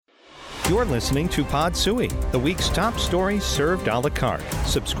You're listening to Pod Sui, the week's top stories served a la carte.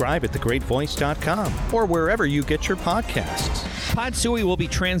 Subscribe at thegreatvoice.com or wherever you get your podcasts. Pod Sui will be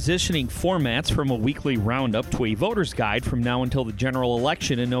transitioning formats from a weekly roundup to a voter's guide from now until the general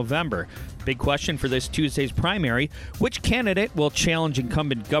election in November. Big question for this Tuesday's primary: which candidate will challenge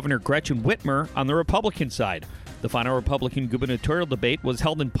incumbent Governor Gretchen Whitmer on the Republican side? The final Republican gubernatorial debate was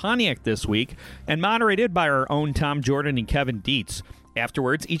held in Pontiac this week and moderated by our own Tom Jordan and Kevin Dietz.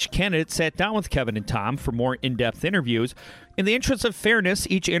 Afterwards, each candidate sat down with Kevin and Tom for more in-depth interviews. In the interest of fairness,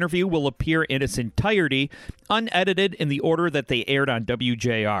 each interview will appear in its entirety, unedited in the order that they aired on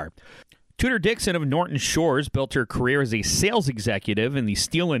WJR. Tudor Dixon of Norton Shores built her career as a sales executive in the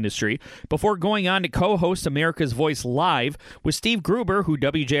steel industry before going on to co-host America's Voice Live with Steve Gruber, who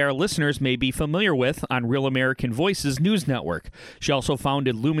WJR listeners may be familiar with on Real American Voices News Network. She also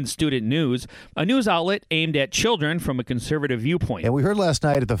founded Lumen Student News, a news outlet aimed at children from a conservative viewpoint. And we heard last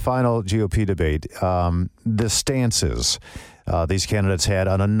night at the final GOP debate the stances these candidates had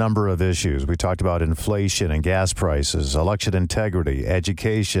on a number of issues. We talked about inflation and gas prices, election integrity,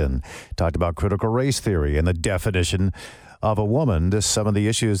 education, talked about critical race theory and the definition of a woman. Just some of the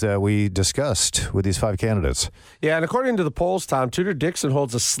issues that we discussed with these five candidates. Yeah, and according to the polls, Tom, Tudor Dixon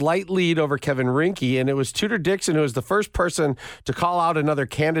holds a slight lead over Kevin Rinke, and it was Tudor Dixon who was the first person to call out another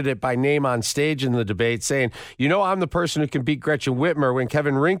candidate by name on stage in the debate, saying, "You know, I'm the person who can beat Gretchen Whitmer," when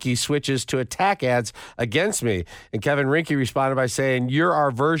Kevin Rinke switches to attack ads against me. And Kevin Rinke responded by saying, "You're our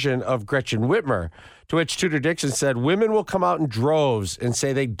version of Gretchen Whitmer." To which Tudor Dixon said, "Women will come out in droves and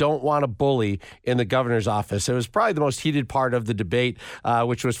say they don't want a bully in the governor's office." It was probably the most heated part of the debate,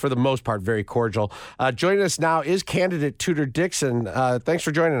 which was for the most part very cordial. Joining us now is candidate Tudor Dixon. Thanks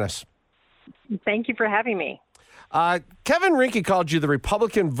for joining us. Thank you for having me. Kevin Rinke called you the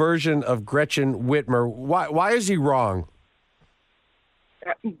Republican version of Gretchen Whitmer. Why is he wrong?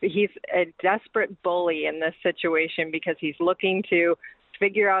 He's a desperate bully in this situation because he's looking to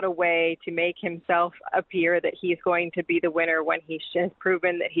figure out a way to make himself appear that he's going to be the winner when he's just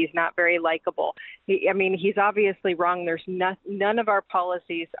proven that he's not very likable. He's obviously wrong. There's none of our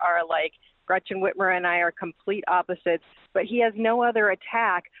policies are alike. Gretchen Whitmer and I are complete opposites, but he has no other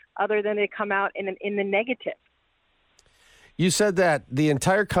attack other than to come out in the negative. You said that the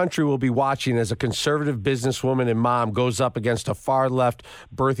entire country will be watching as a conservative businesswoman and mom goes up against a far-left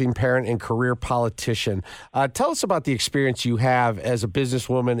birthing parent and career politician. Tell us about the experience you have as a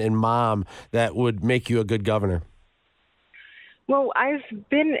businesswoman and mom that would make you a good governor. Well, I've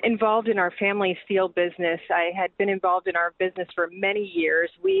been involved in our family steel business. I had been involved in our business for many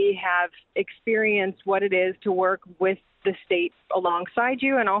years. We have experienced what it is to work with the state alongside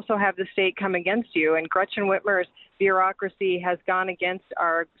you and also have the state come against you. And Gretchen Whitmer's bureaucracy has gone against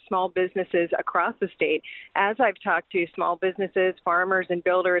our small businesses across the state. As I've talked to small businesses, farmers, and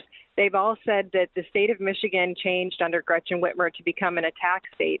builders, they've all said that the state of Michigan changed under Gretchen Whitmer to become an attack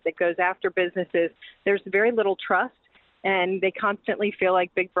state that goes after businesses. There's very little trust, and they constantly feel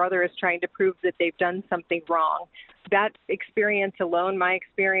like Big Brother is trying to prove that they've done something wrong. That experience alone, my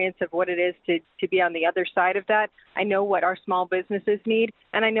experience of what it is to be on the other side of that, I know what our small businesses need,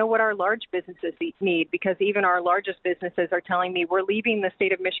 and I know what our large businesses need, because even our largest businesses are telling me we're leaving the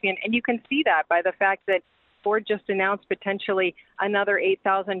state of Michigan, and you can see that by the fact that Ford just announced potentially another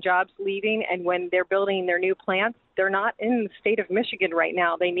 8,000 jobs leaving, and when they're building their new plants, they're not in the state of Michigan right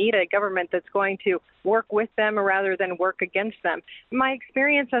now. They need a government that's going to work with them rather than work against them. My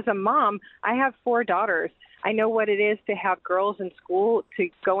experience as a mom, I have 4 daughters. I know what it is to have girls in school, to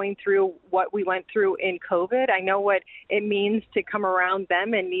going through what we went through in COVID. I know what it means to come around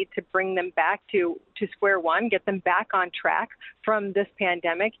them and need to bring them back to square one, get them back on track from this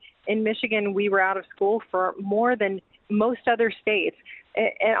pandemic. In Michigan, we were out of school for more than most other states.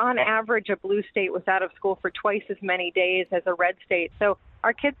 And on average, a blue state was out of school for twice as many days as a red state. So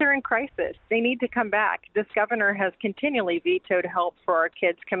our kids are in crisis. They need to come back. This governor has continually vetoed help for our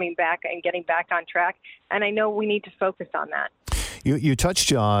kids coming back and getting back on track. And I know we need to focus on that. You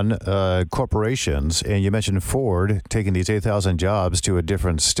touched on corporations, and you mentioned Ford taking these 8,000 jobs to a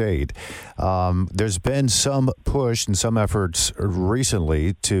different state. There's been some push and some efforts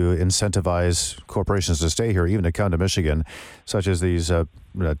recently to incentivize corporations to stay here, even to come to Michigan, such as these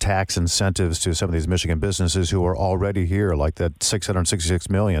tax incentives to some of these Michigan businesses who are already here, like that $666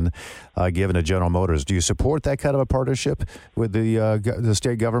 million given to General Motors. Do you support that kind of a partnership with the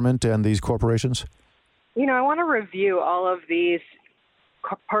state government and these corporations? You know, I want to review all of these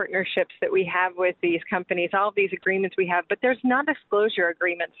partnerships that we have with these companies, all of these agreements we have, but there's non-disclosure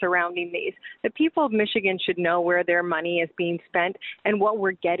agreements surrounding these. The people of Michigan should know where their money is being spent and what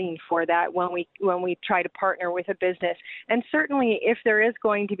we're getting for that when we try to partner with a business. And certainly, if there is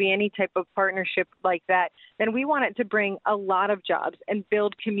going to be any type of partnership like that, then we want it to bring a lot of jobs and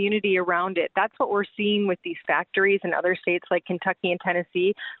build community around it. That's what we're seeing with these factories in other states like Kentucky and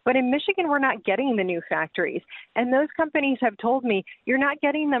Tennessee. But in Michigan, we're not getting the new factories. And those companies have told me, you're not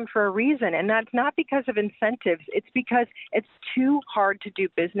getting them for a reason. And that's not because of incentives. It's because it's too hard to do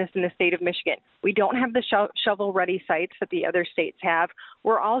business in the state of Michigan. We don't have the shovel-ready sites that the other states have.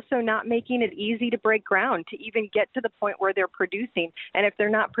 We're also not making it easy to break ground, to even get to the point where they're producing. And if they're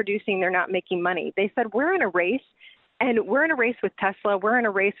not producing, they're not making money. They said, we're in a race. And we're in a race with Tesla. We're in a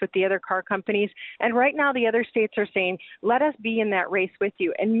race with the other car companies. And right now, the other states are saying, let us be in that race with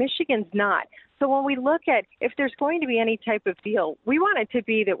you. And Michigan's not. So when we look at if there's going to be any type of deal, we want it to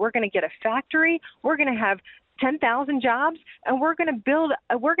be that we're going to get a factory, we're going to have 10,000 jobs, and we're going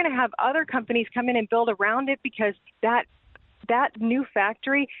to have other companies come in and build around it, because that new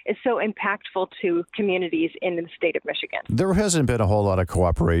factory is so impactful to communities in the state of Michigan. There hasn't been a whole lot of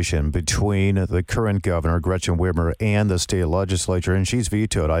cooperation between the current governor, Gretchen Whitmer, and the state legislature, and she's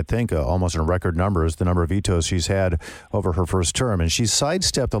vetoed, I think, almost in record numbers, the number of vetoes she's had over her first term. And she's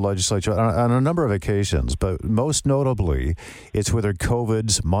sidestepped the legislature on a number of occasions, but most notably, it's with her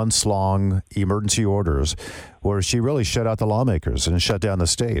COVID's months-long emergency orders, where she really shut out the lawmakers and shut down the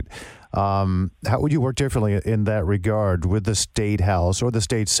state. How would you work differently in that regard with the state house or the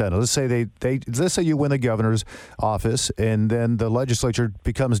state senate? Let's say you win the governor's office and then the legislature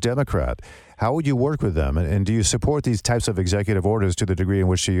becomes Democrat. How would you work with them? And do you support these types of executive orders to the degree in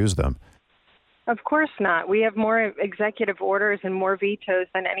which you use them? Of course not. We have more executive orders and more vetoes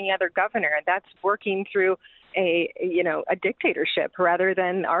than any other governor. That's working through a dictatorship rather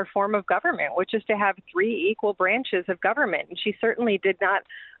than our form of government, which is to have 3 equal branches of government. And she certainly did not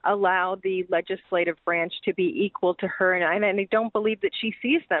allow the legislative branch to be equal to her, and I don't believe that she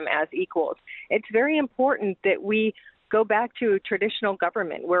sees them as equals. It's very important that we go back to traditional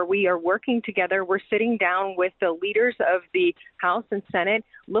government where we are working together. We're sitting down with the leaders of the House and Senate,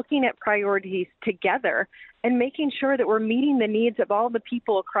 looking at priorities together and making sure that we're meeting the needs of all the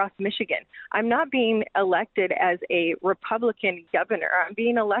people across Michigan. I'm not being elected as a Republican governor. I'm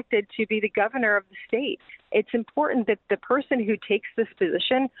being elected to be the governor of the state. It's important that the person who takes this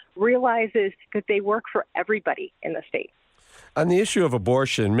position realizes that they work for everybody in the state. On the issue of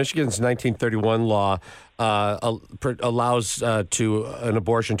abortion, Michigan's 1931 law allows an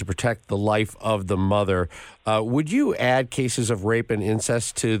abortion to protect the life of the mother. Would you add cases of rape and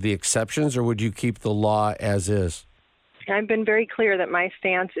incest to the exceptions, or would you keep the law as is? I've been very clear that my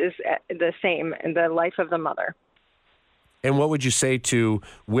stance is the same in the life of the mother. And what would you say to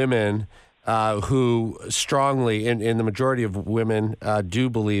women who strongly, in the majority of women, do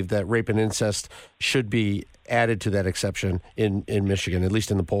believe that rape and incest should be added to that exception in Michigan, at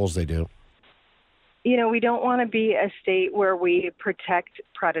least in the polls they do? You know, we don't want to be a state where we protect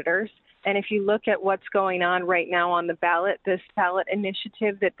predators. And if you look at what's going on right now on the ballot, this ballot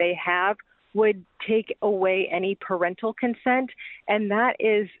initiative that they have would take away any parental consent. And that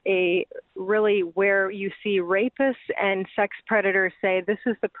is really where you see rapists and sex predators say, this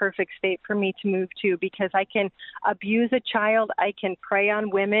is the perfect state for me to move to, because I can abuse a child, I can prey on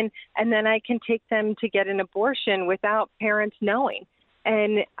women, and then I can take them to get an abortion without parents knowing.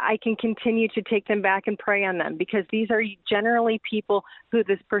 And I can continue to take them back and prey on them, because these are generally people who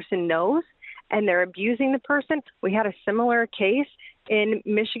this person knows, and they're abusing the person. We had a similar case in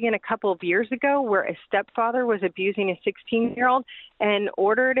Michigan a couple of years ago where a stepfather was abusing a 16-year-old and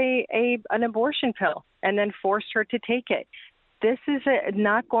ordered an abortion pill and then forced her to take it. This is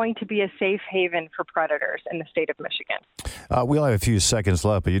not going to be a safe haven for predators in the state of Michigan. We only have a few seconds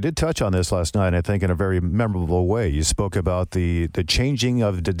left, but you did touch on this last night, I think, in a very memorable way. You spoke about the changing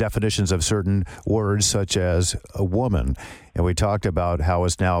of the definitions of certain words, such as a woman. And we talked about how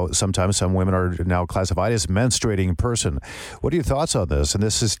it's now, sometimes some women are now classified as menstruating person. What are your thoughts on this? And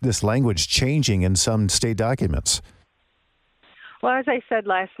this language changing in some state documents? Well, as I said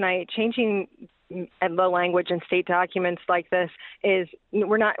last night, changing the language in state documents like this is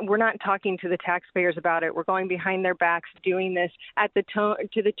we're not talking to the taxpayers about it. We're going behind their backs doing this at the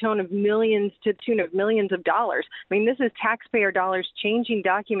tune of millions of dollars. I mean, this is taxpayer dollars changing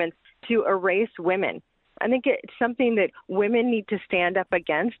documents to erase women. I think it's something that women need to stand up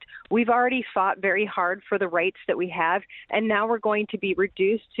against. We've already fought very hard for the rights that we have, and now we're going to be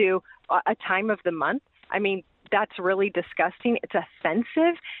reduced to a time of the month. I mean, that's really disgusting. It's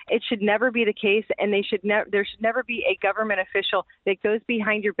offensive. It should never be the case, and there should never be a government official that goes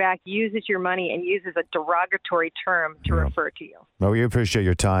behind your back, uses your money, and uses a derogatory term to refer to you. Well, we appreciate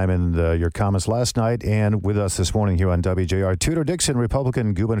your time and your comments last night and with us this morning here on WJR. Tudor Dixon,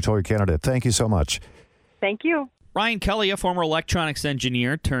 Republican gubernatorial candidate. Thank you so much. Thank you. Ryan Kelly, a former electronics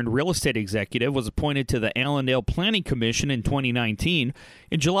engineer turned real estate executive, was appointed to the Allendale Planning Commission in 2019.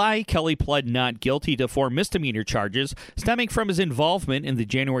 In July, Kelly pled not guilty to 4 misdemeanor charges stemming from his involvement in the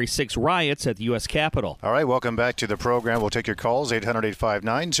January 6 riots at the U.S. Capitol. All right, welcome back to the program. We'll take your calls,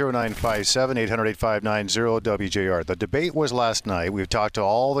 800-859-0957, 800-859-0WJR. The debate was last night. We've talked to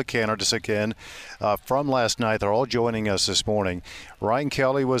all the candidates again from last night. They're all joining us this morning. Ryan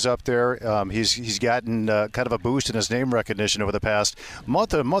Kelly was up there. He's gotten kind of a boost in his name recognition over the past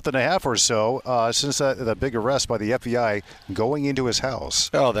month and a half or so since the big arrest by the FBI going into his house.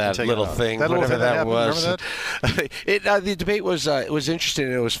 Oh, that little thing, whatever that was. Remember that? The debate was interesting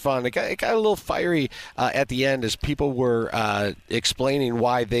and it was fun. It got a little fiery at the end as people were explaining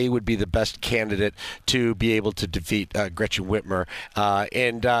why they would be the best candidate to be able to defeat Gretchen Whitmer,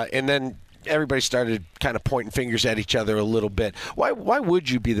 and then everybody started kind of pointing fingers at each other a little bit. Why would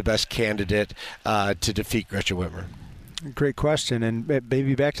you be the best candidate to defeat Gretchen Whitmer? Great question, and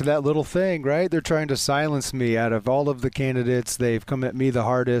maybe back to that little thing, right? They're trying to silence me. Out of all of the candidates, they've come at me the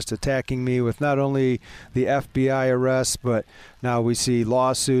hardest, attacking me with not only the FBI arrests, but now we see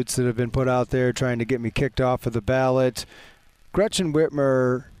lawsuits that have been put out there trying to get me kicked off of the ballot. Gretchen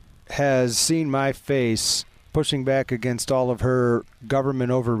Whitmer has seen my face pushing back against all of her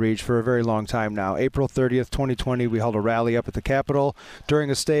government overreach for a very long time now. April 30th, 2020, we held a rally up at the Capitol during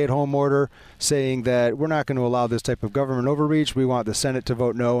a stay-at-home order saying that we're not going to allow this type of government overreach. We want the Senate to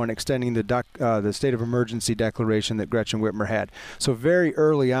vote no and extending the state of emergency declaration that Gretchen Whitmer had. So very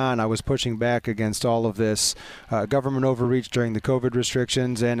early on, I was pushing back against all of this government overreach during the COVID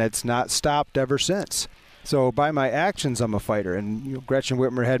restrictions, and it's not stopped ever since. So by my actions, I'm a fighter. And Gretchen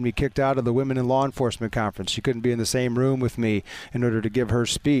Whitmer had me kicked out of the Women in Law Enforcement Conference. She couldn't be in the same room with me in order to give her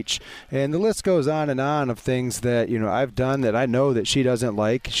speech. And the list goes on and on of things that I've done that I know that she doesn't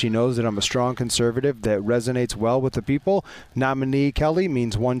like. She knows that I'm a strong conservative that resonates well with the people. Nominee Kelly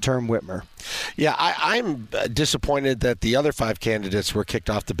means one-term Whitmer. Yeah, I'm disappointed that the other 5 candidates were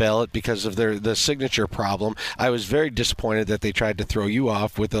kicked off the ballot because of the signature problem. I was very disappointed that they tried to throw you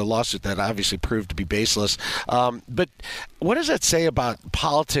off with a lawsuit that obviously proved to be baseless. But what does that say about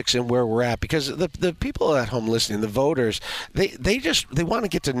politics and where we're at? Because the people at home listening, the voters, they want to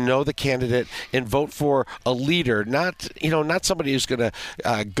get to know the candidate and vote for a leader, not somebody who's going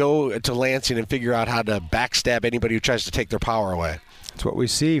to go to Lansing and figure out how to backstab anybody who tries to take their power away. It's what we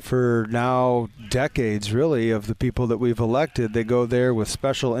see for now decades, really, of the people that we've elected. They go there with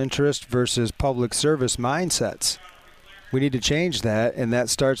special interest versus public service mindsets. We need to change that, and that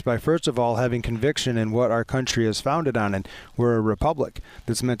starts by, first of all, having conviction in what our country is founded on. And we're a republic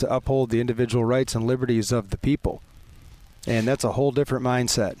that's meant to uphold the individual rights and liberties of the people. And that's a whole different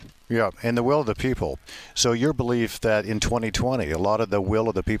mindset. Yeah, and the will of the people. So your belief that in 2020, a lot of the will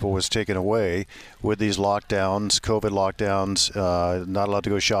of the people was taken away with these lockdowns, COVID lockdowns, not allowed to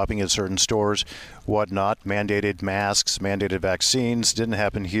go shopping at certain stores, whatnot, mandated masks, mandated vaccines. Didn't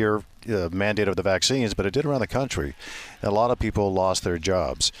happen here, mandate of the vaccines, but it did around the country. A lot of people lost their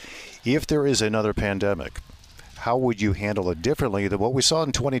jobs. If there is another pandemic, how would you handle it differently than what we saw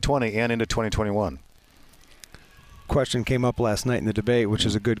in 2020 and into 2021? Question came up last night in the debate, which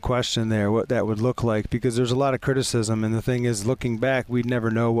is a good question there, what that would look like, because there's a lot of criticism, and the thing is, looking back, we'd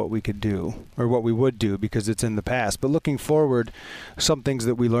never know what we could do or what we would do because it's in the past. But looking forward, some things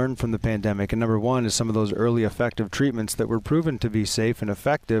that we learned from the pandemic, and number one is some of those early effective treatments that were proven to be safe and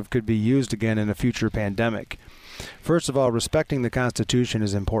effective could be used again in a future pandemic. First of all, respecting the Constitution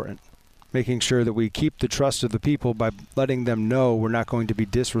is important. Making sure that we keep the trust of the people by letting them know we're not going to be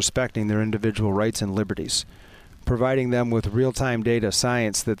disrespecting their individual rights and liberties. Providing them with real-time data,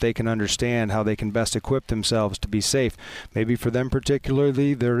 science that they can understand how they can best equip themselves to be safe. Maybe for them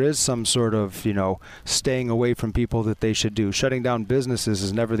particularly, there is some sort of, staying away from people that they should do. Shutting down businesses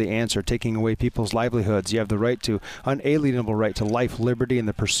is never the answer. Taking away people's livelihoods. You have the right to, unalienable right to life, liberty, and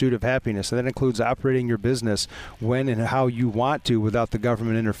the pursuit of happiness. And that includes operating your business when and how you want to without the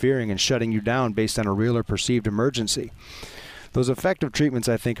government interfering and shutting you down based on a real or perceived emergency. Those effective treatments,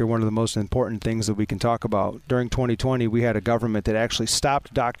 I think, are one of the most important things that we can talk about. During 2020, we had a government that actually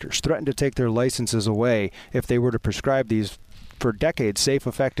stopped doctors, threatened to take their licenses away if they were to prescribe these for decades safe,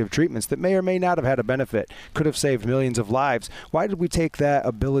 effective treatments that may or may not have had a benefit, could have saved millions of lives. Why did we take that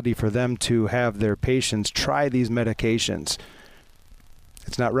ability for them to have their patients try these medications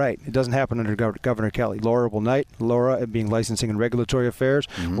It's not right. It doesn't happen under Governor Kelly. Laura, being licensing and regulatory affairs,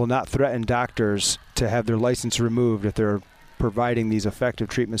 will not threaten doctors to have their license removed if they're providing these effective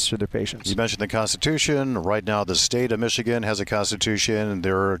treatments to their patients. You mentioned the Constitution. Right now, the state of Michigan has a Constitution, and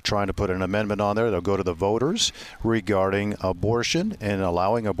they're trying to put an amendment on there. They'll go to the voters regarding abortion and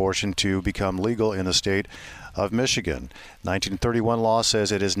allowing abortion to become legal in the state of Michigan. 1931 law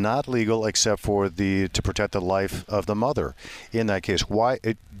says it is not legal except for to protect the life of the mother. In that case, why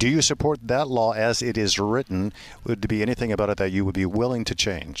do you support that law as it is written? Would there be anything about it that you would be willing to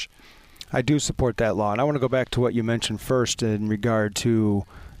change? I do support that law, and I want to go back to what you mentioned first in regard to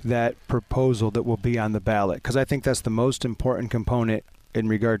that proposal that will be on the ballot, because I think that's the most important component in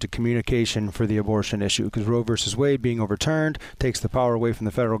regard to communication for the abortion issue, because Roe versus Wade being overturned takes the power away from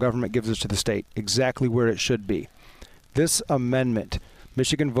the federal government, gives it to the state, exactly where it should be. This amendment,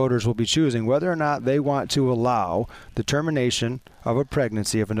 Michigan voters will be choosing whether or not they want to allow the termination of a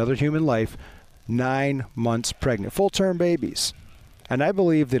pregnancy of another human life 9 months pregnant, full-term babies. And I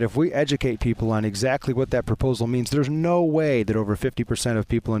believe that if we educate people on exactly what that proposal means, there's no way that over 50% of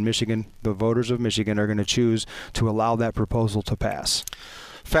people in Michigan, the voters of Michigan, are going to choose to allow that proposal to pass.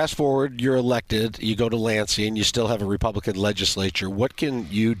 Fast forward, you're elected, you go to Lansing, you still have a Republican legislature. What can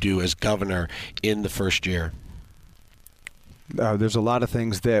you do as governor in the first year? There's a lot of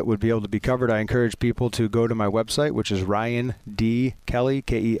things that would be able to be covered. I encourage people to go to my website, which is RyanDKelley,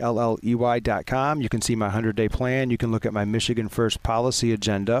 KELLEY.com. You can see my 100-day plan. You can look at my Michigan First policy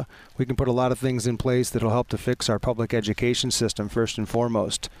agenda. We can put a lot of things in place that will help to fix our public education system first and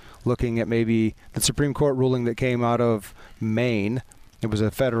foremost. Looking at maybe the Supreme Court ruling that came out of Maine. It was a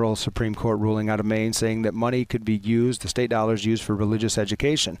federal Supreme Court ruling out of Maine saying that money could be used, the state dollars used for religious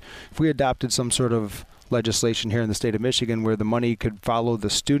education. If we adopted some sort of legislation here in the state of Michigan where the money could follow the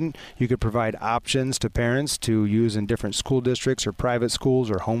student, you could provide options to parents to use in different school districts or private schools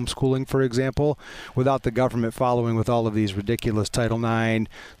or homeschooling, for example, without the government following with all of these ridiculous Title IX,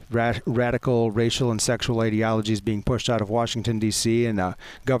 radical racial and sexual ideologies being pushed out of Washington, D.C., and a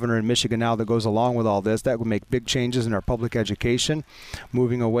governor in Michigan now that goes along with all this. That would make big changes in our public education,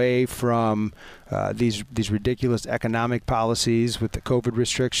 moving away from these ridiculous economic policies with the COVID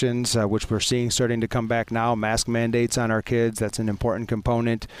restrictions, which we're seeing starting to come back now, mask mandates on our kids. That's an important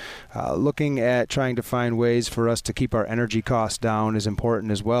component. Looking at trying to find ways for us to keep our energy costs down is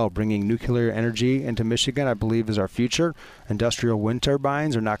important as well. Bringing nuclear energy into Michigan, I believe, is our future. Industrial wind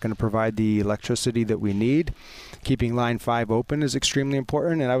turbines are not going to provide the electricity that we need. Keeping Line 5 open is extremely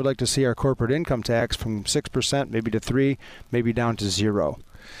important, and I would like to see our corporate income tax from 6% maybe to 3%, maybe down to 0%.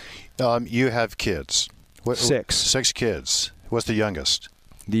 You have kids. Six. 6 kids. What's the youngest?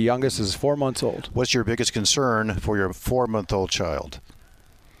 The youngest is 4 months old. What's your biggest concern for your 4-month-old child?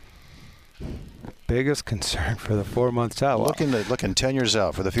 Biggest concern for the 4-month child. Looking 10 years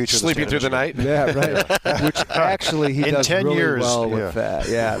out for the future. Sleeping through the night? Yeah, right. Which actually he does 10 really years, well with that.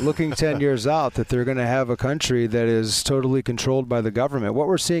 Yeah, looking 10 years out that they're going to have a country that is totally controlled by the government. What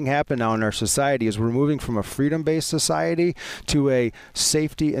we're seeing happen now in our society is we're moving from a freedom-based society to a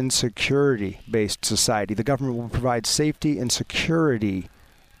safety and security-based society. The government will provide safety and security,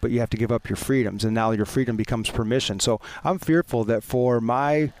 but you have to give up your freedoms, and now your freedom becomes permission. So I'm fearful that for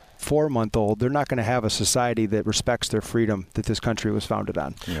my 4-month-old, they're not going to have a society that respects their freedom that this country was founded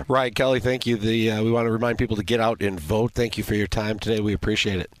on. Yeah. Ryan Kelly, thank you. We want to remind people to get out and vote. Thank you for your time today. We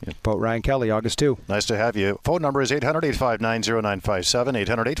appreciate it. Yeah. Vote Ryan Kelly, August 2. Nice to have you. Phone number is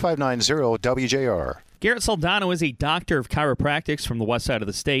 800-859-0957, 800-859-0WJR. Garrett Soldano is a doctor of chiropractics from the west side of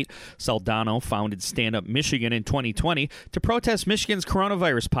the state. Soldano founded Stand Up Michigan in 2020 to protest Michigan's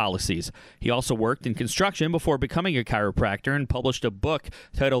coronavirus policies. He also worked in construction before becoming a chiropractor and published a book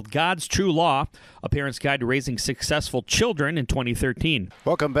titled God's True Law, A Parent's Guide to Raising Successful Children in 2013.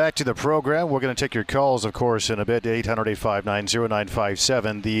 Welcome back to the program. We're going to take your calls, of course, in a bit,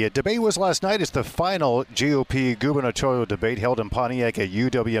 800-859-0957. The debate was last night. It's the final GOP gubernatorial debate held in Pontiac at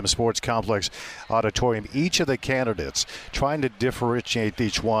UWM Sports Complex Auditorium. Each of the candidates trying to differentiate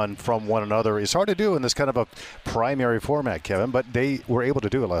each one from one another is hard to do in this kind of a primary format, Kevin, but they were able to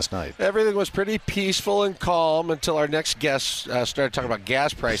do it last night. Everything was pretty peaceful and calm until our next guest started talking about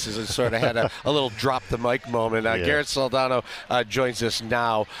gas prices and sort of had a little drop the mic moment. Garrett Soldano joins us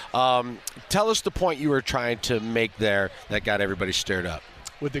now. Tell us the point you were trying to make there that got everybody stirred up.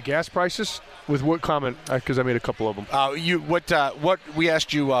 With the gas prices? With what comment? Because I made a couple of them. What we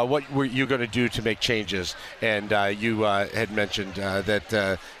asked you, what were you going to do to make changes? And you had mentioned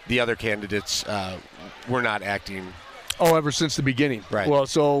that the other candidates were not acting. Oh, ever since the beginning. Right. Well,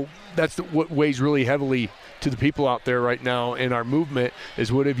 so that's what weighs really heavily to the people out there right now in our movement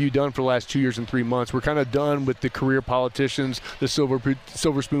is, what have you done for the last 2 years and 3 months? We're kind of done with the career politicians, the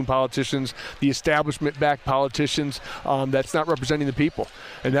silver spoon politicians, the establishment-backed politicians that's not representing the people.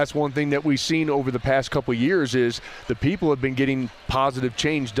 And that's one thing that we've seen over the past couple of years is the people have been getting positive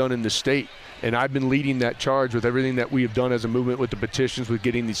change done in the state. And I've been leading that charge with everything that we have done as a movement, with the petitions, with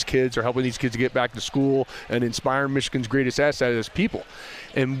getting these kids or helping these kids to get back to school and inspiring Michigan's greatest asset as people.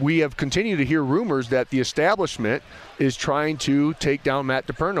 And we have continued to hear rumors that the establishment is trying to take down Matt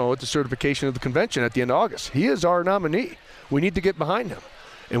DePerno at the certification of the convention at the end of August. He is our nominee. We need to get behind him.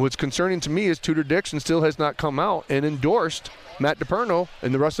 And what's concerning to me is Tudor Dixon still has not come out and endorsed Matt DePerno,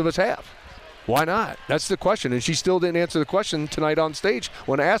 and the rest of us have. Why not? That's the question. And she still didn't answer the question tonight on stage.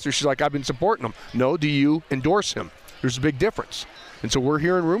 When I asked her, she's like, I've been supporting him. No, do you endorse him? There's a big difference. And so we're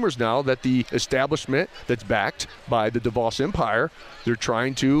hearing rumors now that the establishment that's backed by the DeVos Empire, they're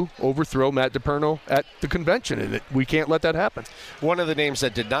trying to overthrow Matt DePerno at the convention, and we can't let that happen. One of the names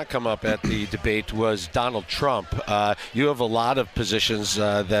that did not come up at the debate was Donald Trump. You have a lot of positions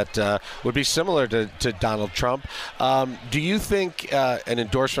that would be similar to Donald Trump. Do you think an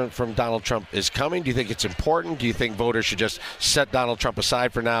endorsement from Donald Trump is coming? Do you think it's important? Do you think voters should just set Donald Trump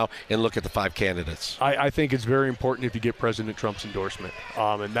aside for now and look at the 5 candidates? I think it's very important if you get President Trump's endorsement.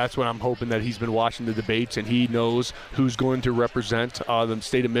 And that's what I'm hoping, that he's been watching the debates and he knows who's going to represent the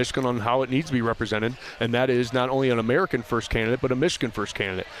state of Michigan on how it needs to be represented. And that is not only an American first candidate, but a Michigan first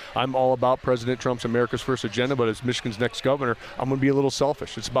candidate. I'm all about President Trump's America's First agenda, but as Michigan's next governor, I'm going to be a little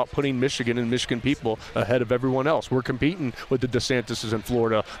selfish. It's about putting Michigan and Michigan people ahead of everyone else. We're competing with the DeSantis's in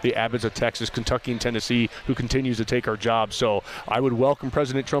Florida, the Abbotts of Texas, Kentucky, and Tennessee, who continues to take our jobs. So I would welcome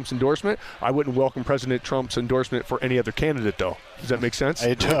President Trump's endorsement. I wouldn't welcome President Trump's endorsement for any other candidate, though. Does that make sense?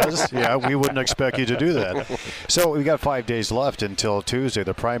 It does. Yeah, we wouldn't expect you to do that. So we got 5 days left until Tuesday,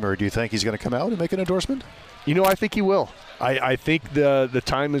 the primary. Do you think he's going to come out and make an endorsement? You know, I think he will. I think the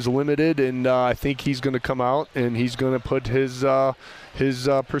time is limited, and I think he's going to come out and he's going to put his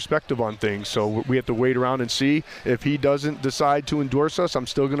perspective on things. So we have to wait around and see. If he doesn't decide to endorse us, I'm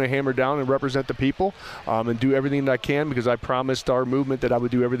still going to hammer down and represent the people and do everything that I can, because I promised our movement that I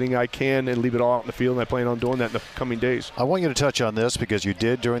would do everything I can and leave it all out in the field, and I plan on doing that in the coming days. I want you to touch on this, because you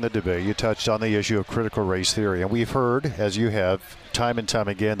did during the debate. You touched on the issue of critical race theory, and we've heard, as you have, time and time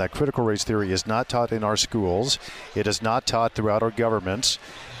again, that critical race theory is not taught in our schools. It is not taught throughout our governments.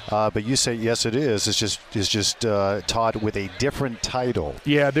 But you say yes, it is. It's just taught with a different title.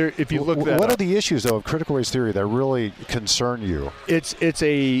 Yeah, if you look that what up. are the issues though of critical race theory that really concern you? It's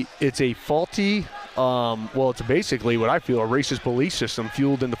a faulty. It's basically what I feel a racist belief system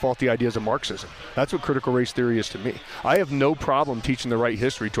fueled in the faulty ideas of Marxism. That's what critical race theory is to me. I have no problem teaching the right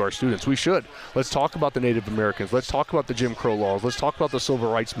history to our students. We should. Let's talk about the Native Americans. Let's talk about the Jim Crow laws. Let's talk about the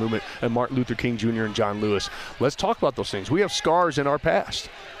Civil Rights Movement and Martin Luther King Jr. and John Lewis. Let's talk about those things. We have scars in our past.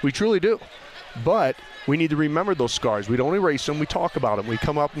 We truly do. But we need to remember those scars. We don't erase them. We talk about them. We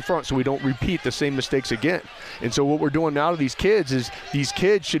come up in front so we don't repeat the same mistakes again. And so what we're doing now to these kids is these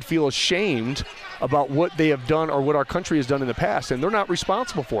kids should feel ashamed about what they have done or what our country has done in the past. And they're not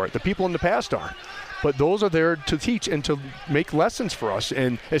responsible for it. The people in the past are. But those are there to teach and to make lessons for us.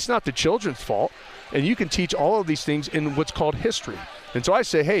 And it's not the children's fault. And you can teach all of these things in what's called history. And so I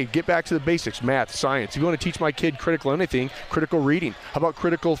say, hey, get back to the basics, math, science. If you want to teach my kid critical anything, critical reading. How about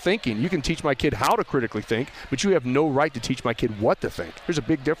critical thinking? You can teach my kid how to critically think, but you have no right to teach my kid what to think. There's a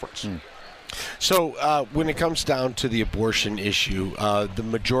big difference. So when it comes down to the abortion issue, the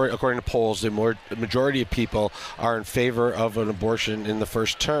majority, according to polls, the majority of people are in favor of an abortion in the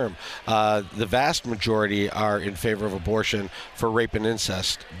first term. The vast majority are in favor of abortion for rape and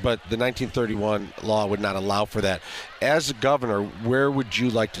incest, but the 1931 law would not allow for that. As a governor, where would you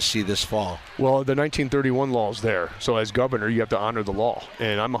like to see this fall? Well, the 1931 law is there. So as governor, you have to honor the law.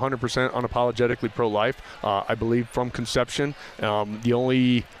 And I'm 100% unapologetically pro-life. I believe from conception. The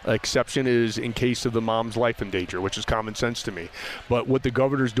only exception is in case of the mom's life in danger, which is common sense to me. But what the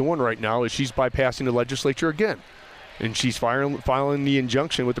governor's doing right now is she's bypassing the legislature again. And she's filing the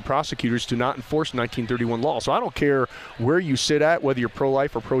injunction with the prosecutors to not enforce 1931 law. So I don't care where you sit at, whether you're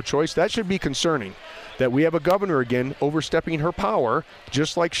pro-life or pro-choice. That should be concerning. That we have a governor again overstepping her power,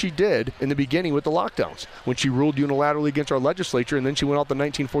 just like she did in the beginning with the lockdowns, when she ruled unilaterally against our legislature, and then she went out the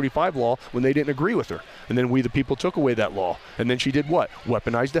 1945 law when they didn't agree with her. And then we, the people, took away that law. And then she did what?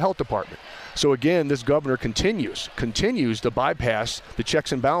 Weaponized the health department. So again, this governor continues to bypass the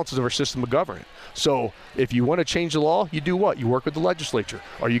checks and balances of our system of government. So if you want to change the law, you do what? You work with the legislature,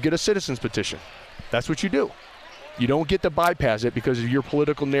 or you get a citizen's petition. That's what you do. You don't get to bypass it because of your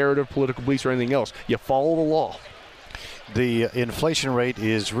political narrative, political beliefs, or anything else. You follow the law. The inflation rate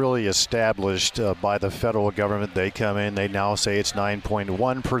is really established by the federal government. They come in, they now say it's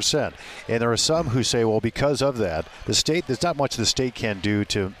 9.1%. And there are some who say, well, because of that, there's not much the state can do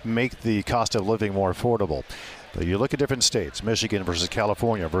to make the cost of living more affordable. But you look at different states, Michigan versus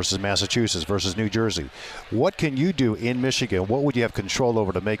California versus Massachusetts versus New Jersey. What can you do in Michigan? What would you have control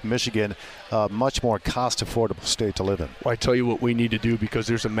over to make Michigan a much more cost-affordable state to live in? Well, I tell you what we need to do, because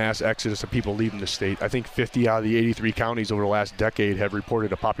there's a mass exodus of people leaving the state. I think 50 out of the 83 counties over the last decade have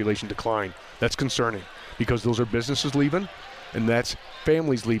reported a population decline. That's concerning, because those are businesses leaving, and that's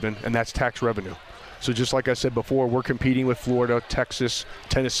families leaving, and that's tax revenue. So just like I said before, we're competing with Florida, Texas,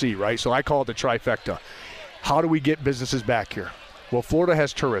 Tennessee, right? So I call it the trifecta. How do we get businesses back here? Well, Florida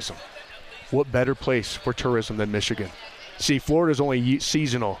has tourism. What better place for tourism than Michigan? See, Florida's only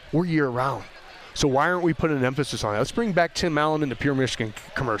seasonal. We're year-round. So why aren't we putting an emphasis on it? Let's bring back Tim Allen into Pure Michigan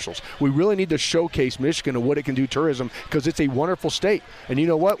commercials. We really need to showcase Michigan and what it can do tourism, because it's a wonderful state. And you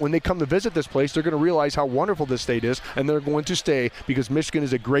know what? When they come to visit this place, they're going to realize how wonderful this state is, and they're going to stay, because Michigan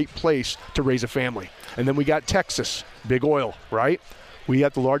is a great place to raise a family. And then we got Texas, big oil, right? We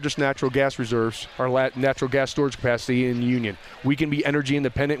have the largest natural gas reserves, our natural gas storage capacity in the Union. We can be energy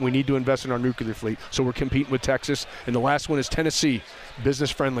independent. We need to invest in our nuclear fleet. So we're competing with Texas. And the last one is Tennessee,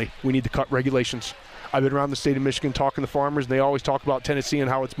 business friendly. We need to cut regulations. I've been around the state of Michigan talking to farmers, and they always talk about Tennessee and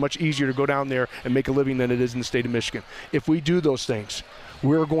how it's much easier to go down there and make a living than it is in the state of Michigan. If we do those things,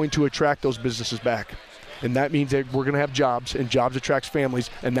 we're going to attract those businesses back. And that means that we're going to have jobs, and jobs attracts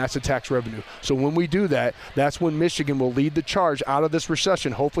families, and that's the tax revenue. So when we do that, that's when Michigan will lead the charge out of this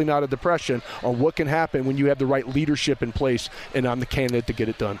recession, hopefully not a depression, on what can happen when you have the right leadership in place, and I'm the candidate to get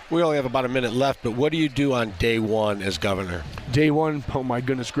it done. We only have about a minute left, but what do you do on day one as governor? Day one, oh my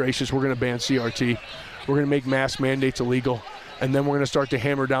goodness gracious, we're going to ban CRT. We're going to make mask mandates illegal. And then we're going to start to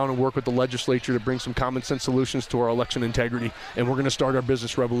hammer down and work with the legislature to bring some common sense solutions to our election integrity. And we're going to start our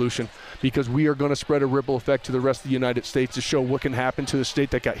business revolution, because we are going to spread a ripple effect to the rest of the United States to show what can happen to the state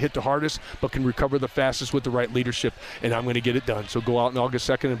that got hit the hardest but can recover the fastest with the right leadership. And I'm going to get it done. So go out on August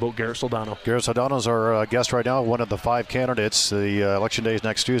 2nd and vote Garrett Soldano. Garrett Soldano is our guest right now, one of the 5 candidates. The election day is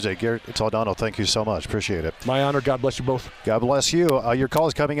next Tuesday. Garrett Soldano, thank you so much. Appreciate it. My honor. God bless you both. God bless you. Your call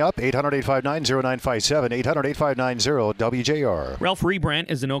is coming up, 800-859-0957, 800-859-0WJR. Ralph Rebrandt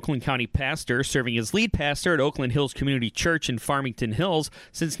is an Oakland County pastor, serving as lead pastor at Oakland Hills Community Church in Farmington Hills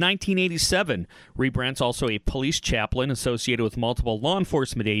since 1987. Rebrandt's also a police chaplain associated with multiple law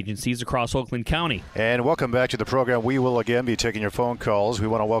enforcement agencies across Oakland County. And welcome back to the program. We will again be taking your phone calls. We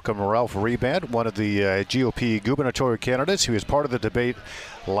want to welcome Ralph Rebrandt, one of the GOP gubernatorial candidates who was part of the debate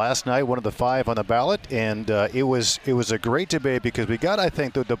last night, one of the 5 on the ballot. And it was a great debate, because we got, I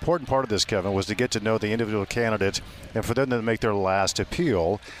think, the important part of this, Kevin, was to get to know the individual candidates and for them to make their last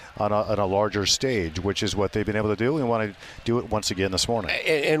appeal on a larger stage, which is what they've been able to do. We want to do it once again this morning.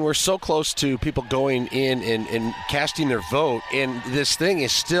 And we're so close to people going in and casting their vote, and this thing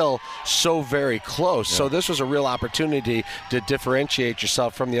is still so very close. Yeah. So this was a real opportunity to differentiate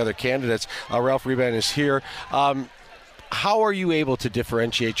yourself from the other candidates. Ralph Rebrandt is here. How are you able to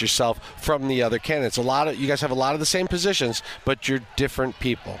differentiate yourself from the other candidates? You guys have a lot of the same positions, but you're different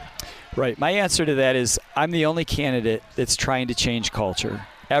people. Right. My answer to that is I'm the only candidate that's trying to change culture.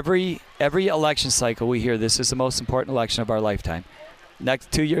 Every election cycle we hear this is the most important election of our lifetime.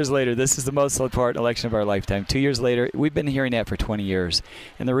 Next 2 years later, this is the most important election of our lifetime. 2 years later, we've been hearing that for 20 years.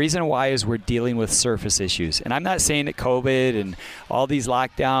 And the reason why is we're dealing with surface issues. And I'm not saying that COVID and all these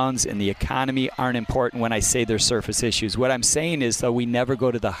lockdowns and the economy aren't important when I say they're surface issues. What I'm saying is, though, we never go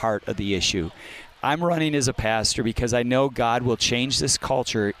to the heart of the issue. I'm running as a pastor because I know God will change this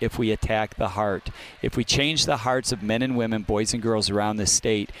culture if we attack the heart. If we change the hearts of men and women, boys and girls around this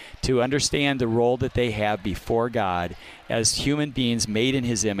state to understand the role that they have before God as human beings made in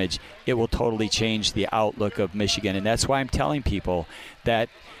His image, it will totally change the outlook of Michigan. And that's why I'm telling people that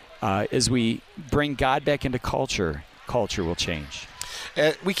as we bring God back into culture, culture will change.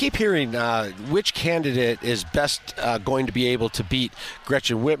 We keep hearing which candidate is best going to be able to beat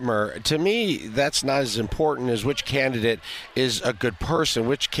Gretchen Whitmer. To me, that's not as important as which candidate is a good person,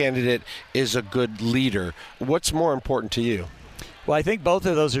 which candidate is a good leader. What's more important to you? Well, I think both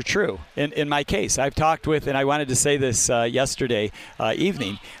of those are true. In my case, I've talked with, and I wanted to say this yesterday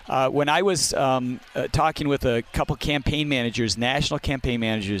evening, when I was talking with a couple campaign managers, national campaign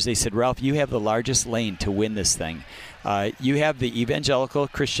managers, they said, Ralph, you have the largest lane to win this thing. You have the evangelical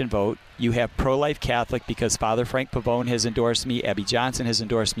Christian vote. You have pro-life Catholic because Father Frank Pavone has endorsed me. Abby Johnson has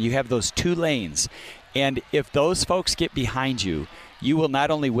endorsed me. You have those 2 lanes. And if those folks get behind you, you will not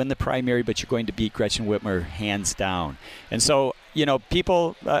only win the primary, but you're going to beat Gretchen Whitmer hands down. And so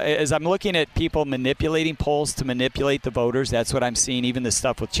people, as I'm looking at people manipulating polls to manipulate the voters, that's what I'm seeing, even the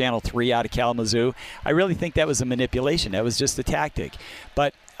stuff with Channel 3 out of Kalamazoo. I really think that was a manipulation. That was just a tactic.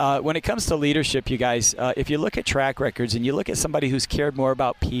 But when it comes to leadership, you guys, if you look at track records and you look at somebody who's cared more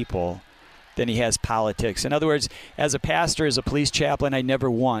about people than he has politics. In other words, as a pastor, as a police chaplain, I never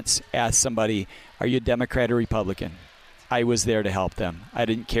once asked somebody, are you a Democrat or Republican? I was there to help them. I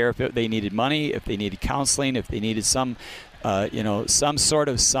didn't care if they needed money, if they needed counseling, if they needed some sort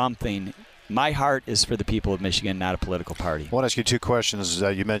of something. My heart is for the people of Michigan, not a political party. I want to ask you two questions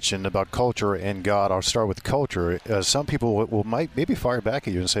that you mentioned about culture and God. I'll start with culture. Some people might maybe fire back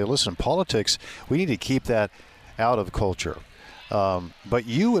at you and say, listen, politics, we need to keep that out of culture. But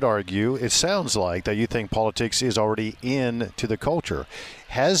you would argue, it sounds like, that you think politics is already into the culture.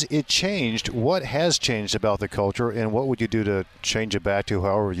 Has it changed? What has changed about the culture, and what would you do to change it back to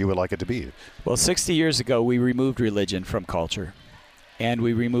however you would like it to be? Well, 60 years ago, we removed religion from culture, and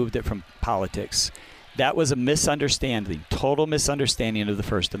we removed it from politics. That was a misunderstanding, total misunderstanding of the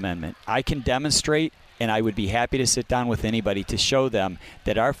First Amendment. I can demonstrate, and I would be happy to sit down with anybody to show them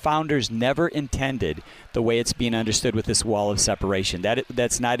that our founders never intended the way it's being understood with this wall of separation.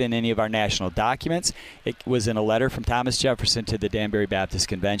 That's not in any of our national documents. It was in a letter from Thomas Jefferson to the Danbury Baptist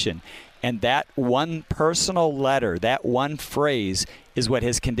Convention. And that one personal letter, that one phrase, is what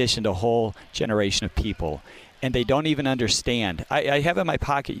has conditioned a whole generation of people. And they don't even understand. I have in my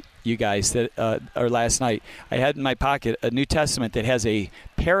pocket, you guys, or last night, I had in my pocket a New Testament that has a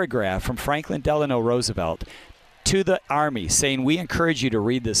paragraph from Franklin Delano Roosevelt to the Army saying, we encourage you to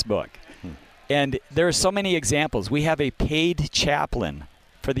read this book. And there are so many examples. We have a paid chaplain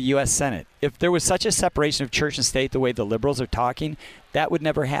for the U.S. Senate. If there was such a separation of church and state the way the liberals are talking, that would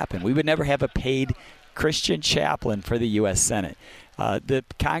never happen. We would never have a paid Christian chaplain for the U.S. Senate. The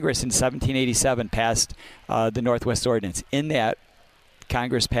Congress in 1787 passed the Northwest Ordinance. In that,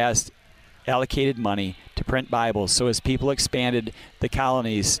 Congress passed allocated money to print Bibles. So as people expanded the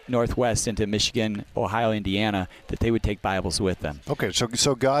colonies northwest into Michigan, Ohio, Indiana, that they would take Bibles with them. Okay,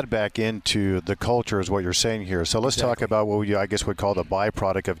 so God back into the culture is what you're saying here. So let's talk about what I guess would call the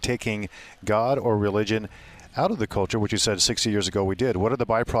byproduct of taking God or religion out of the culture, which you said 60 years ago we did. What are the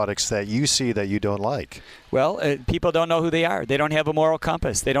byproducts that you see that you don't like? Well, people don't know who they are. They don't have a moral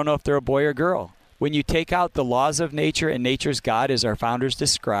compass. They don't know if they're a boy or girl. When you take out the laws of nature and nature's God, as our founders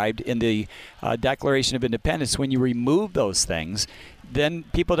described in the Declaration of Independence, when you remove those things, then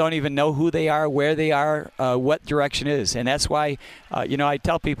people don't even know who they are, where they are, what direction is. And that's why, I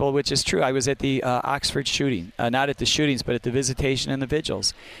tell people, which is true, I was at the Oxford shooting, not at the shootings, but at the visitation and the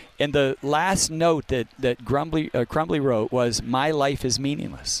vigils. And the last note that Crumbly wrote was, my life is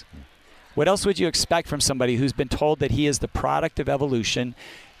meaningless. What else would you expect from somebody who's been told that he is the product of evolution,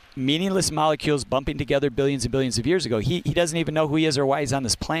 meaningless molecules bumping together billions and billions of years ago? He doesn't even know who he is or why he's on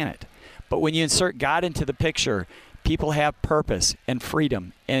this planet. But when you insert God into the picture, people have purpose and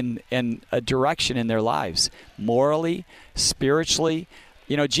freedom and a direction in their lives, morally, spiritually.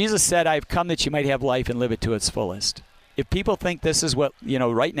 Jesus said, I've come that you might have life and live it to its fullest. If people think this is what,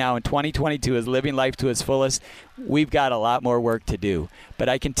 right now in 2022 is living life to its fullest, we've got a lot more work to do. But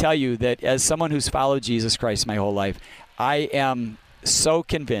I can tell you that as someone who's followed Jesus Christ my whole life, I am so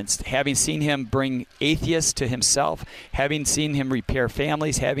convinced, having seen him bring atheists to himself, having seen him repair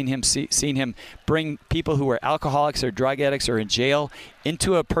families, having him seen him bring people who were alcoholics or drug addicts or in jail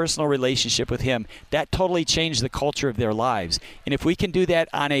into a personal relationship with him, that totally changed the culture of their lives. And if we can do that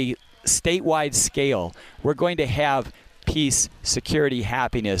on a statewide scale, we're going to have peace, security,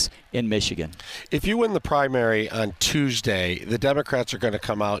 happiness in Michigan. If you win the primary on Tuesday, the Democrats are going to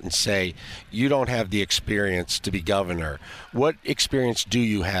come out and say, you don't have the experience to be governor. What experience do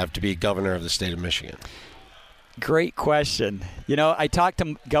you have to be governor of the state of Michigan? Great question. I talked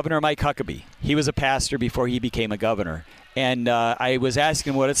to Governor Mike Huckabee. He was a pastor before he became a governor. And I was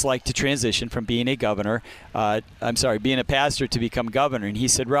asking what it's like to transition from being a being a pastor to become governor. And he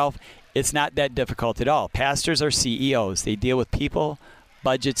said, Ralph, it's not that difficult at all. Pastors are CEOs. They deal with people,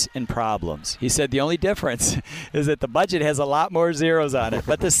 budgets, and problems. He said the only difference is that the budget has a lot more zeros on it,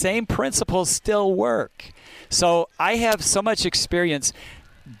 but the same principles still work. So I have so much experience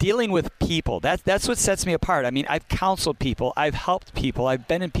dealing with people. That's what sets me apart. I mean, I've counseled people. I've helped people. I've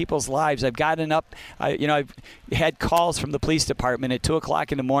been in people's lives. I've gotten up. I've had calls from the police department at 2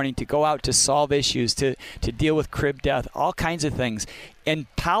 o'clock in the morning to go out to solve issues, to deal with crib death, all kinds of things. And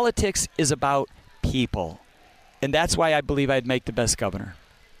politics is about people. And that's why I believe I'd make the best governor.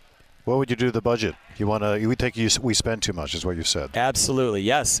 What would you do to the budget? We think we spend too much, is what you said. Absolutely,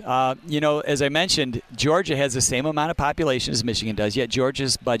 yes. As I mentioned, Georgia has the same amount of population as Michigan does, yet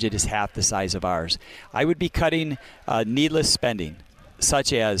Georgia's budget is half the size of ours. I would be cutting needless spending,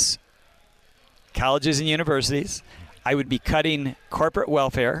 such as colleges and universities. I would be cutting corporate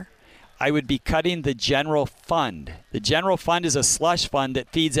welfare. I would be cutting the general fund. The general fund is a slush fund that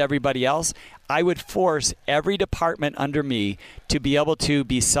feeds everybody else. I would force every department under me to be able to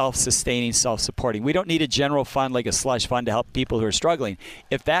be self-sustaining, self-supporting. We don't need a general fund like a slush fund to help people who are struggling.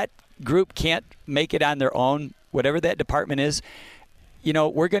 If that group can't make it on their own, whatever that department is,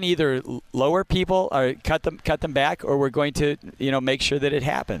 we're going to either lower people or cut them back, or we're going to, make sure that it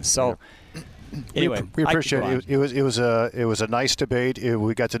happens. So. Anyway, we appreciate it. It was a nice debate.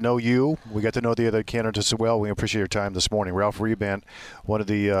 We got to know you. We got to know the other candidates as well. We appreciate your time this morning. Ralph Rebant, one of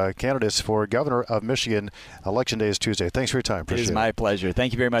the candidates for governor of Michigan. Election day is Tuesday. Thanks for your time. Appreciate it. It is my pleasure.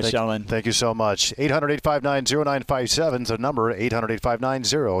 Thank you very much, gentlemen. Thank you so much. 800-859-0957 is the number.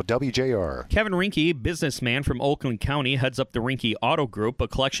 800-859-0WJR. Kevin Rinke, businessman from Oakland County, heads up the Rinke Auto Group, a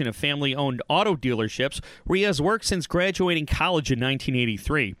collection of family-owned auto dealerships where he has worked since graduating college in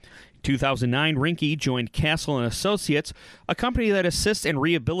 1983. 2009, Rinke joined Castle & Associates, a company that assists and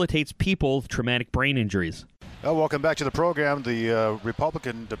rehabilitates people with traumatic brain injuries. Well, welcome back to the program. The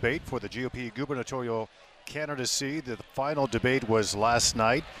Republican debate for the GOP gubernatorial candidacy. The final debate was last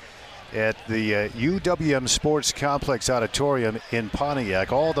night at the UWM Sports Complex Auditorium in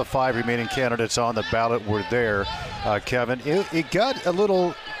Pontiac. All the 5 remaining candidates on the ballot were there, Kevin. It got a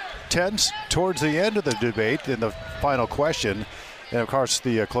little tense towards the end of the debate in the final question. And, of course,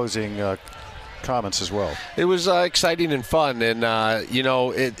 the closing comments as well. It was exciting and fun, and,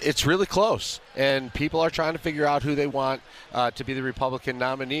 it's really close. And people are trying to figure out who they want to be the Republican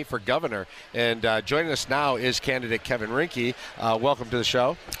nominee for governor. And joining us now is candidate Kevin Rinke. Welcome to the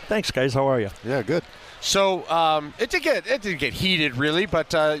show. Thanks, guys. How are you? Yeah, good. So it didn't get heated, really,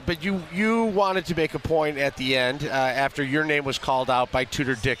 but you wanted to make a point at the end after your name was called out by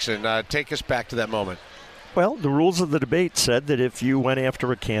Tudor Dixon. Take us back to that moment. Well, the rules of the debate said that if you went after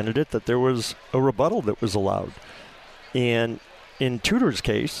a candidate, that there was a rebuttal that was allowed. And in Tudor's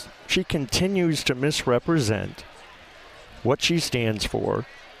case, she continues to misrepresent what she stands for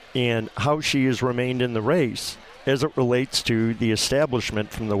and how she has remained in the race as it relates to the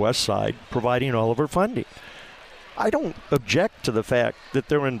establishment from the West Side providing all of her funding. I don't object to the fact that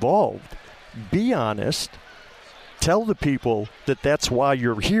they're involved. Be honest. Tell the people that that's why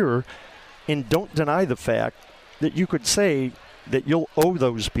you're here. And don't deny the fact that you could say that you'll owe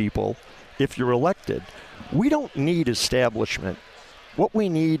those people if you're elected. We don't need establishment. What we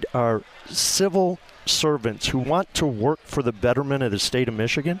need are civil servants who want to work for the betterment of the state of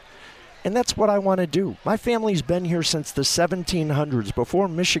Michigan. And that's what I want to do. My family's been here since the 1700s, before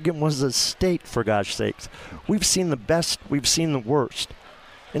Michigan was a state, for gosh sakes. We've seen the best, we've seen the worst.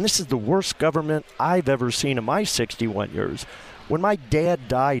 And this is the worst government I've ever seen in my 61 years. When my dad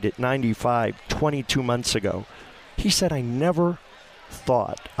died at 95, 22 months ago, he said, I never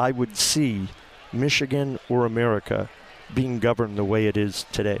thought I would see Michigan or America being governed the way it is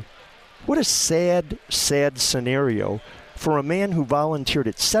today. What a sad, sad scenario for a man who volunteered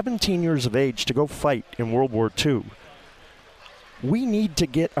at 17 years of age to go fight in World War II. We need to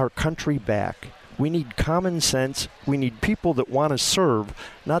get our country back. We need common sense. We need people that want to serve,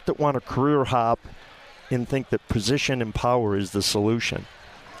 not that want to career hop and think that position and power is the solution.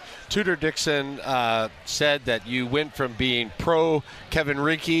 Tudor Dixon said that you went from being pro Kevin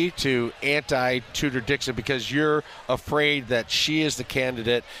Rinke to anti Tudor Dixon because you're afraid that she is the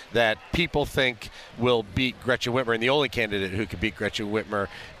candidate that people think will beat Gretchen Whitmer and the only candidate who can beat Gretchen Whitmer.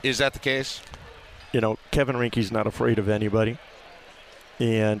 Is that the case? Kevin Rinke's not afraid of anybody.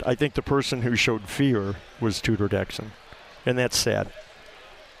 And I think the person who showed fear was Tudor Dixon. And that's sad.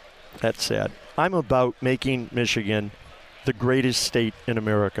 That's sad. I'm about making Michigan the greatest state in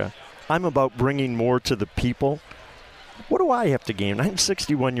America. I'm about bringing more to the people. What do I have to gain? I'm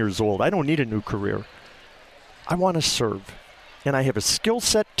 61 years old. I don't need a new career. I want to serve. And I have a skill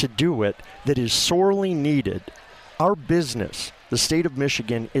set to do it that is sorely needed. Our business, the state of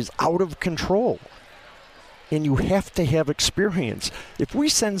Michigan, is out of control. And you have to have experience. If we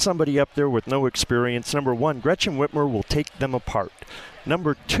send somebody up there with no experience, number one, Gretchen Whitmer will take them apart.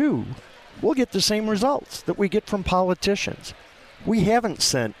 Number two, we'll get the same results that we get from politicians. We haven't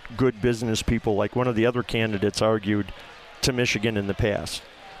sent good business people like one of the other candidates argued to Michigan in the past.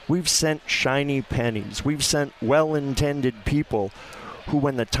 We've sent shiny pennies. We've sent well-intended people who,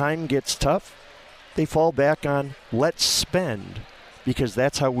 when the time gets tough, they fall back on let's spend, because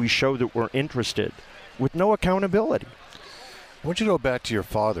that's how we show that we're interested, with no accountability. I want you to go back to your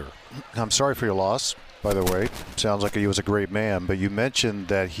father. I'm sorry for your loss, by the way. Sounds like he was a great man, but you mentioned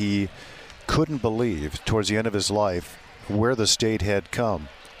that he couldn't believe towards the end of his life where the state had come.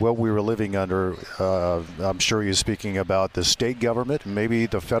 What we were living under, I'm sure you're speaking about the state government, maybe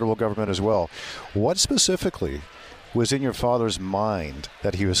the federal government as well. What specifically was in your father's mind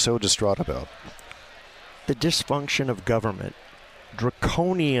that he was so distraught about? The dysfunction of government,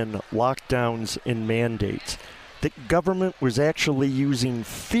 draconian lockdowns and mandates. The government was actually using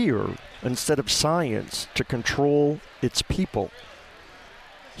fear instead of science to control its people.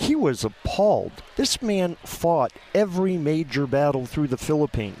 He was appalled. This man fought every major battle through the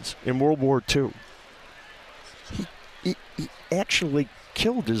Philippines in World War II. He actually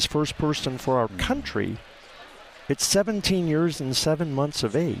killed his first person for our country at 17 years and 7 months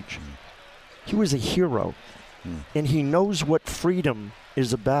of age. He was a hero, and he knows what freedom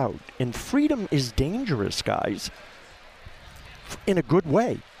is about. And freedom is dangerous, guys, in a good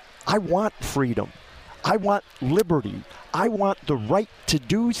way. I want freedom. I want liberty. I want the right to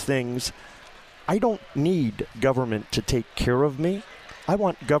do things. I don't need government to take care of me. I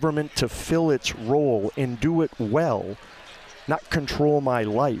want government to fill its role and do it well, not control my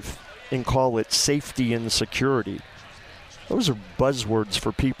life and call it safety and security. Those are buzzwords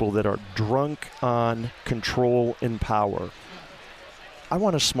for people that are drunk on control and power. I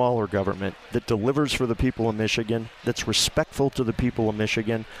want a smaller government that delivers for the people of Michigan, that's respectful to the people of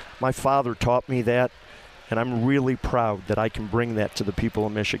Michigan. My father taught me that, and I'm really proud that I can bring that to the people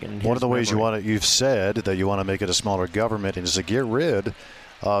of Michigan. One of the ways you've said that you want to make it a smaller government is to get rid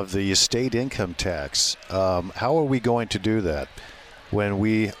of the state income tax. How are we going to do that? When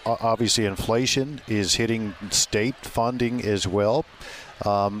we, obviously inflation is hitting state funding as well.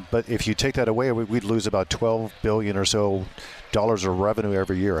 But if you take that away, we'd lose about $12 billion or so dollars of revenue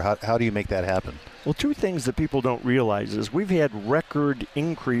every year. How do you make that happen? Well, two things that people don't realize is we've had record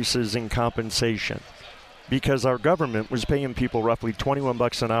increases in compensation because our government was paying people roughly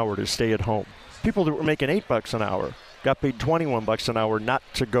 $21 an hour to stay at home. People that were making $8 an hour got paid $21 an hour not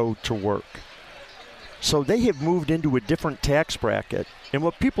to go to work. So they have moved into a different tax bracket. And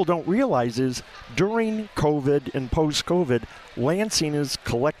what people don't realize is during COVID and post-COVID, Lansing is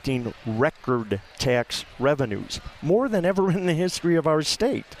collecting record tax revenues, more than ever in the history of our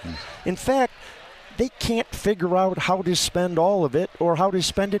state. In fact, they can't figure out how to spend all of it or how to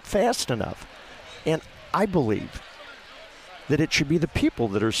spend it fast enough. And I believe that it should be the people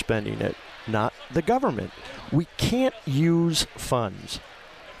that are spending it, not the government. We can't use funds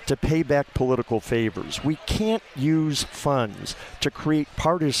to pay back political favors. We can't use funds to create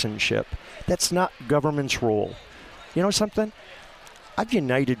partisanship. That's not government's role. You know something? I've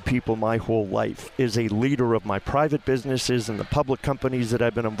united people my whole life as a leader of my private businesses and the public companies that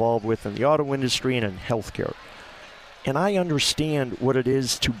I've been involved with in the auto industry and in healthcare. And I understand what it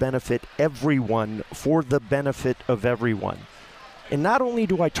is to benefit everyone for the benefit of everyone. And not only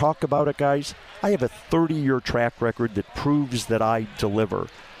do I talk about it, guys, I have a 30-year track record that proves that I deliver.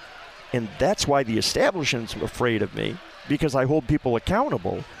 And that's why the establishment's afraid of me, because I hold people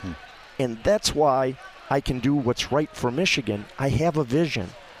accountable. And that's why I can do what's right for Michigan. I have a vision.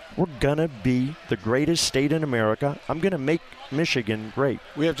 We're going to be the greatest state in America. I'm going to make Michigan great.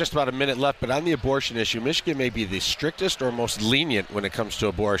 We have just about a minute left, but on the abortion issue, Michigan may be the strictest or most lenient when it comes to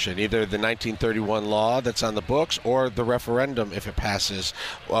abortion, either the 1931 law that's on the books or the referendum if it passes.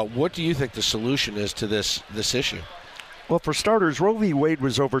 What do you think the solution is to this issue? Well, for starters, Roe v. Wade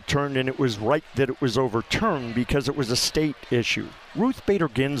was overturned, and it was right that it was overturned because it was a state issue. Ruth Bader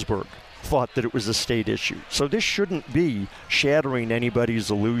Ginsburg thought that it was a state issue. So this shouldn't be shattering anybody's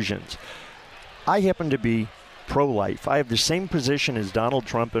illusions. I happen to be pro-life. I have the same position as Donald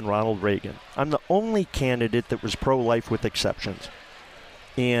Trump and Ronald Reagan. I'm the only candidate that was pro-life with exceptions.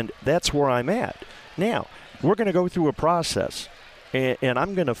 And that's where I'm at. Now, we're going to go through a process, and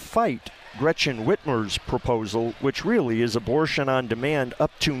I'm going to fight Gretchen Whitmer's proposal, which really is abortion on demand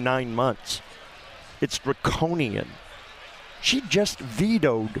up to 9 months. It's draconian. She just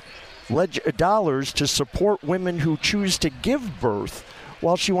vetoed dollars to support women who choose to give birth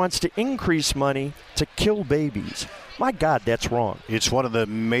while she wants to increase money to kill babies. My God, that's wrong. It's one of the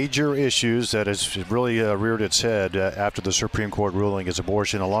major issues that has really reared its head after the Supreme Court ruling is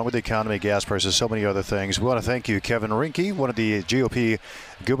abortion, along with the economy, gas prices, so many other things. We want to thank you, Kevin Rinke, one of the GOP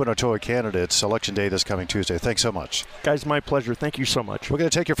gubernatorial candidates, Election Day this coming Tuesday. Thanks so much. Guys, my pleasure. Thank you so much. We're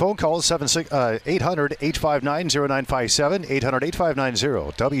going to take your phone calls, 800-859-0957,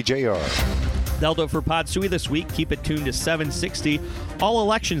 800-859-0, WJR. That'll do it for Pod Suey this week. Keep it tuned to 760 all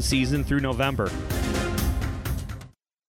election season through November.